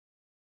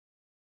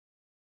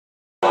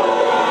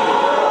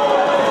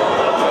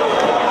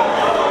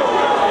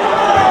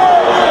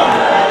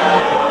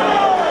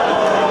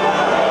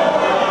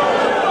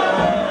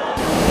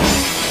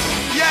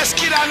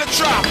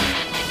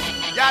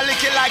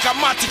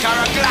mic or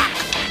a Glock.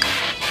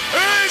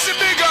 Easy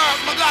big Herk,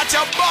 I got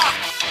your back.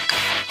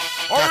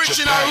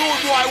 Original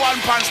rude boy,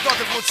 1 pound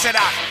 30 foot say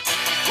that.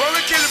 When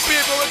we kill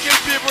people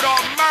without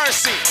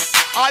mercy.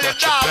 All your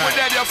dog we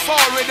dead, your phone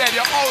we dead,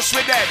 your house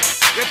we dead,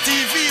 your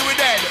TV we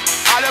dead,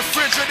 all the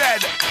fridge we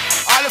dead,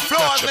 all the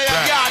floors in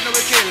your garden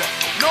we kill.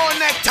 No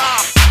nectar,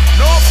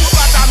 no food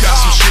bottom.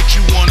 Got some shit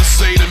you wanna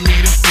say to me,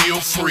 then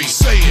feel free.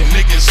 Say it,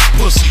 niggas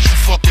pussies, you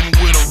fucking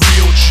with a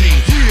real G.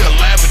 I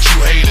laugh at you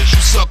haters,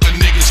 you sucker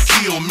niggas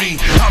kill me.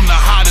 I'm the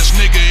hottest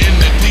nigga in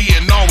the D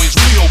and always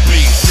will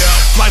be.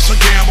 Life's a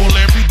gamble,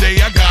 every day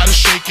I gotta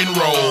shake and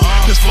roll.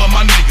 This for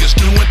my niggas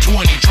doing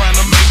 20, trying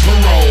to make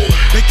parole.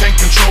 They can't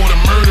control the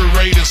murder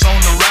rate, it's on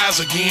the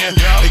rise again.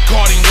 They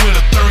caught him with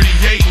a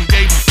 38 and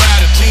gave him 5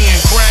 to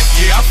 10. Crack,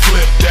 yeah, I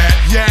flipped that.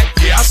 Yak,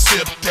 yeah, I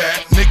sipped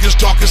that. Niggas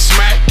talking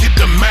smack, get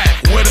the Mac,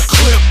 where the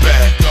clip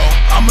at?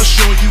 I'ma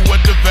show you what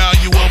the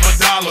value of a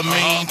dollar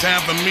mean. Time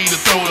for me to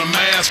throw the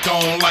mask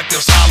on like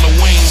it's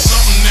Halloween.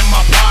 Something in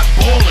my pot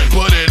boiling,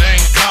 but it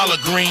ain't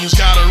collard greens.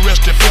 Got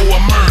arrested for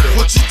a murder.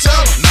 What you tell?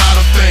 Not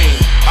a thing.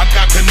 I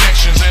got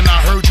connections and I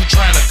heard you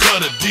trying to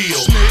cut a deal.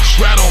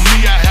 Rat on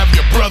me, I have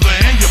your brother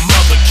and your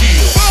mother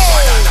killed.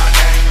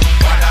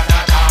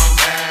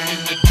 In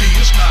the D,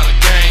 it's not a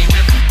game.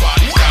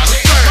 Everybody's got a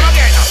thing.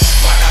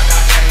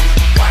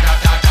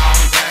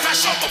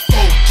 I'm a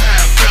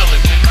full-time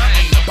felon and I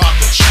ain't about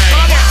to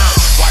change.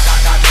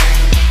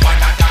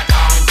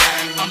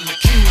 I'm the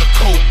king of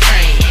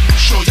cocaine. Let me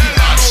show you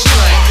how to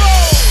slang.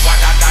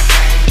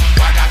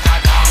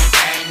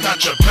 Got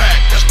your back,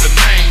 that's the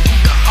name.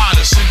 The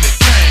hottest in the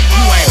game.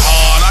 You ain't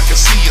hard, I can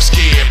see you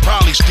scared.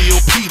 Probably still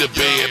Peter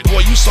bed.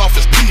 Boy, you soft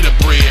as Peter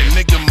bread.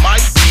 Nigga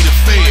might be the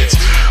feds.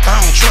 I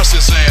don't trust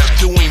his ass.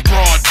 Doing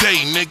broad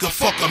day, nigga.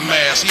 Fuck a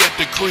mask. He at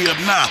the crib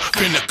now,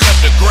 finna cut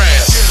the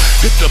grass.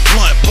 Hit the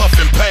blunt, puff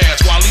and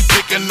pass while he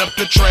picking up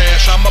the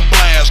trash. I'm a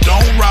blast.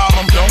 Don't rob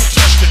him, don't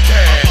touch the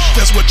cash.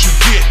 That's what you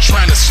get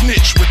trying to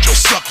snitch with your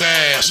sucker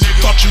ass.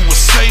 Thought you was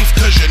safe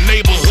cause your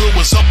neighborhood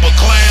was upper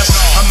class.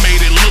 I made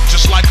it look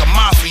just like a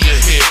mafia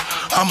hit.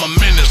 I'm a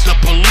menace, the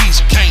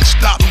police can't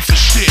stop me for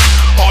shit.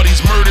 All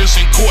these murders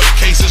and court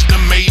cases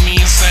done made me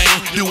insane.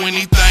 Do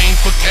anything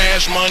for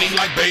cash money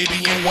like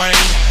Baby and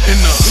Wayne. In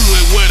the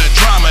hood where the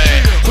drama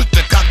at, quick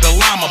to cock the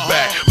llama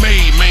back.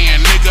 Made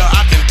man, nigga,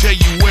 I can tell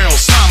you where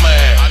Osama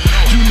at.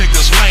 You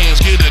niggas lames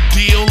get a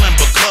deal and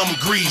become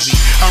greasy.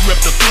 I rep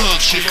the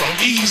thug shit from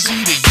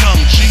Easy to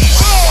Young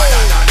Jeezy.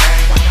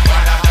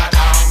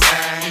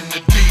 In the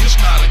D, it's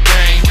not a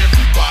game.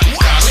 Everybody's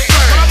got a thing.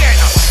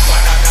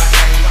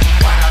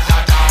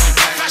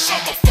 I'm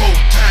a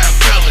full-time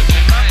felon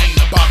and I ain't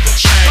about to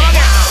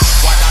change.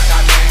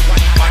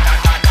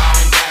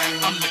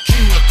 I'm the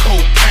king of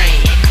cocaine.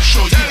 Let me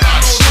show you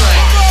how to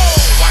slang.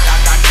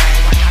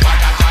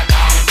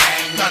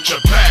 Got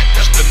your back,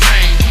 that's the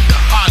name. The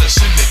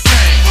hottest in the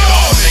game.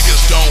 Y'all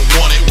niggas don't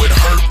want it with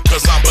Herk,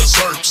 cause I'm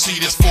berserk. See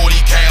this 40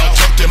 cal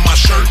tucked in my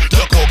shirt.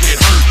 Duck or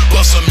get hurt,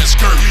 bust him in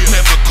skirt.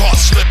 Never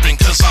caught slipping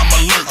cause I'm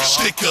alert.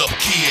 Stick up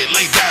kid,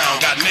 lay down.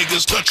 Got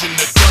niggas touching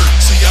the dirt.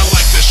 See I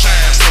like to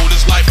shine, so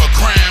this life a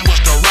crime was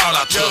the route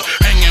I took.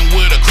 Hanging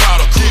with a crowd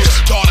of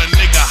crooks. Taught a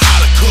nigga how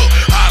to cook,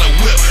 how to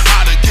whip,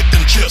 how to get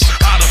them chips,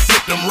 how to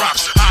flip them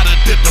rocks, how to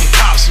dip them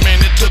cops. Man,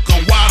 it took a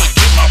while to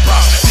get my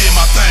props. Did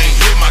my thing,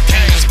 hit my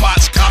cane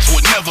spots. Cops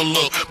would never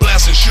look.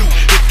 Blast and shoot,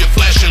 if you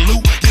flash your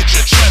loot, get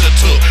your cheddar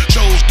took.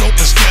 Chose dope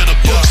instead of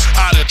books.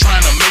 Out there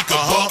trying to make a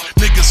buck.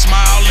 Niggas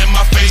smile in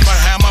my face,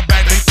 behind my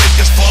back they think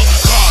it's fuck.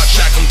 Car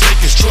jack him, take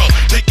his truck,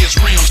 take his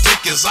rims,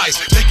 take his ice,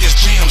 take his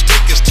gems,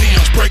 take his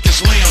Timbs, break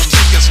his limbs,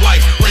 take his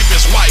life, rape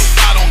his wife.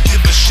 I don't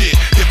give a shit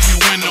if you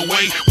in the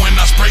way. When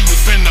I spray you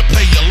finna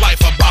pay your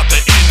life about the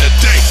end of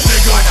the day,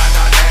 nigga.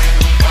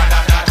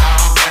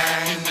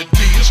 In the D,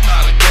 it's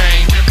not a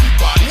game.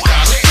 Everybody's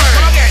got a thing.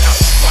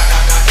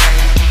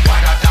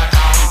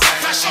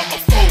 I'm a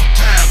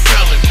full-time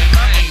felon and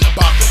I ain't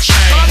about to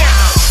change.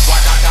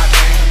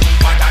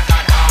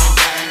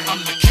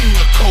 I'm the king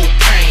of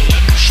cocaine.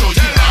 Let me show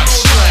you how to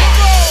slang.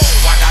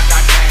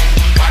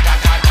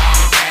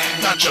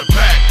 Got your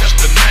back, that's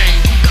the name.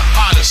 The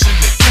hottest in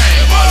the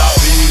game. All of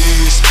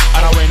peace,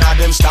 and when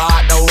them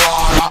start the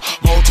war, mouth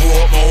to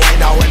up, mouth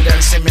wind. When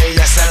them see me,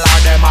 yes, a lot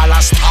them all a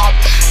stop.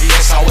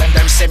 Yes, when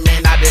them see me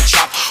na the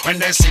chop. When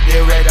they see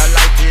the red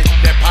light, it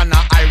the pan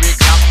a irie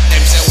clap.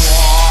 Them say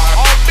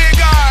war. Oh,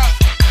 bigger.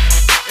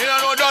 You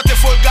don't know dirty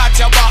foot got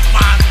your back,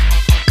 man.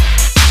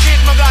 Kid,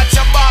 me got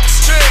your back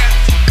straight.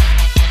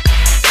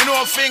 You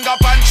know finger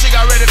pan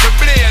trigger ready to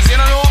blaze. You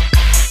know,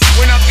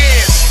 we no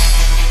gaze.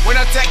 We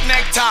no take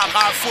neck talk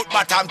or foot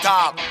bottom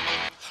talk.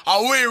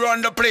 And we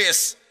run the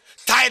place.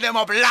 Tie them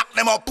up, lock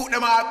them up, put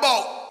them all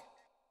about.